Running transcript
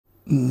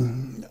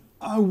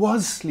I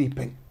was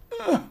sleeping.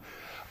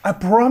 I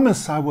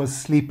promise I was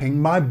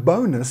sleeping. My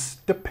bonus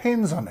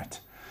depends on it.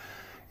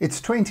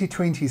 It's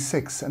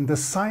 2026 and the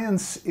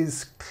science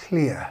is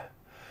clear.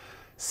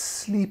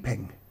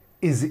 Sleeping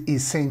is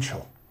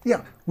essential.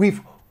 Yeah,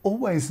 we've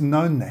always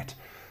known that.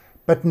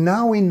 But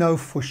now we know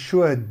for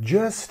sure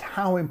just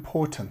how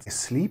important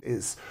sleep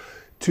is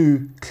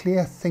to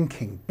clear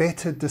thinking,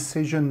 better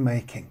decision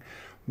making,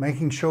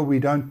 making sure we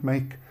don't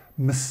make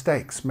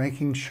mistakes,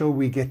 making sure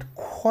we get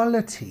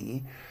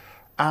quality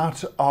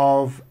out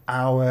of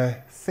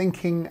our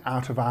thinking,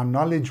 out of our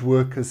knowledge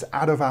workers,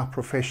 out of our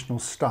professional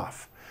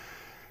staff.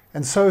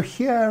 And so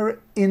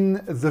here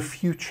in the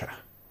future,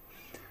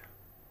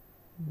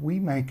 we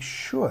make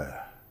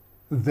sure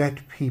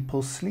that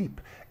people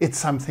sleep. It's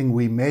something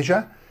we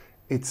measure.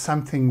 It's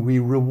something we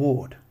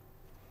reward.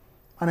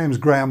 My name is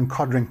Graham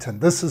Codrington.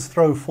 This is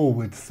Throw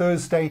Forward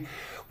Thursday,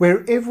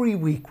 where every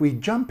week we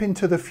jump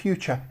into the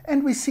future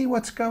and we see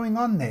what's going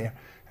on there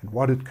and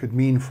what it could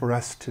mean for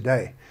us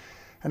today.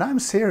 And I'm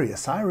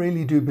serious. I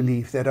really do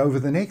believe that over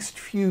the next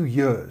few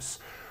years,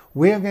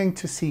 we're going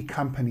to see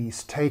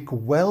companies take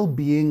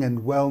well-being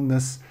and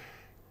wellness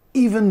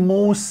even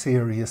more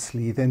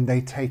seriously than they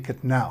take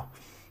it now.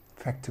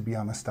 In fact, to be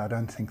honest, I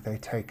don't think they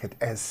take it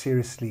as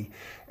seriously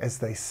as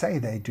they say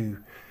they do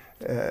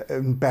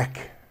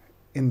back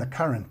in the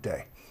current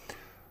day.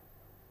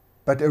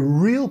 But a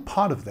real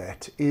part of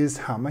that is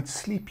how much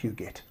sleep you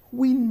get.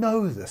 We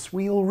know this.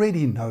 We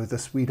already know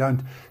this. We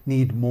don't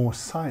need more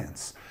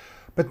science.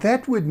 But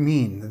that would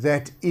mean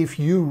that if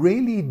you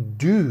really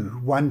do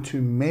want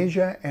to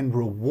measure and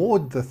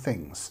reward the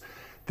things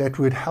that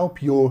would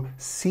help your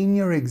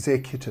senior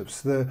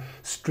executives, the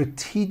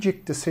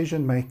strategic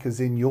decision makers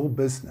in your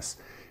business,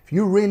 if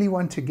you really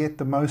want to get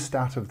the most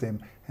out of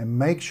them and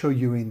make sure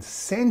you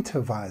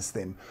incentivize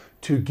them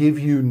to give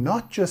you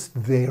not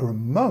just their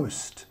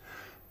most,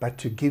 but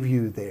to give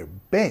you their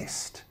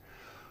best,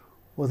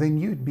 well, then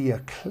you'd be a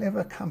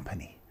clever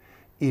company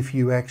if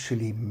you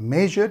actually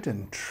measured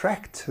and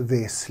tracked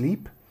their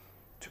sleep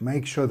to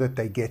make sure that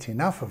they get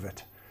enough of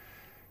it,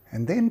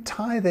 and then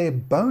tie their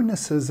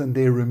bonuses and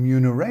their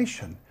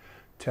remuneration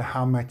to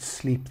how much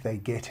sleep they're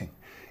getting.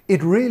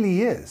 It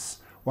really is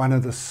one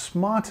of the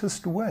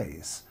smartest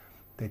ways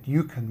that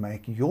you can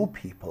make your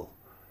people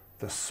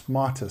the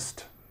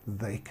smartest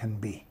they can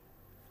be.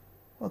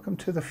 Welcome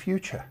to the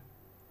future,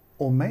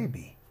 or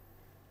maybe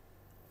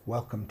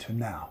welcome to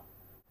now.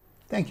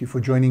 Thank you for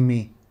joining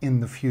me in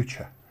the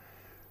future.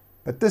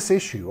 But this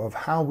issue of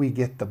how we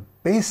get the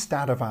best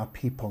out of our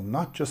people,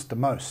 not just the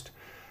most,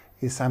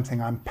 is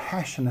something I'm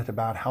passionate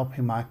about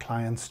helping my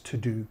clients to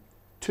do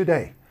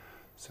today.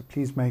 So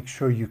please make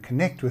sure you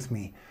connect with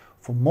me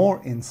for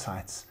more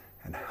insights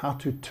and how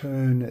to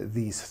turn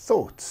these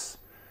thoughts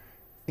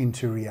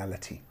into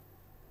reality.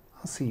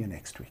 I'll see you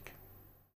next week.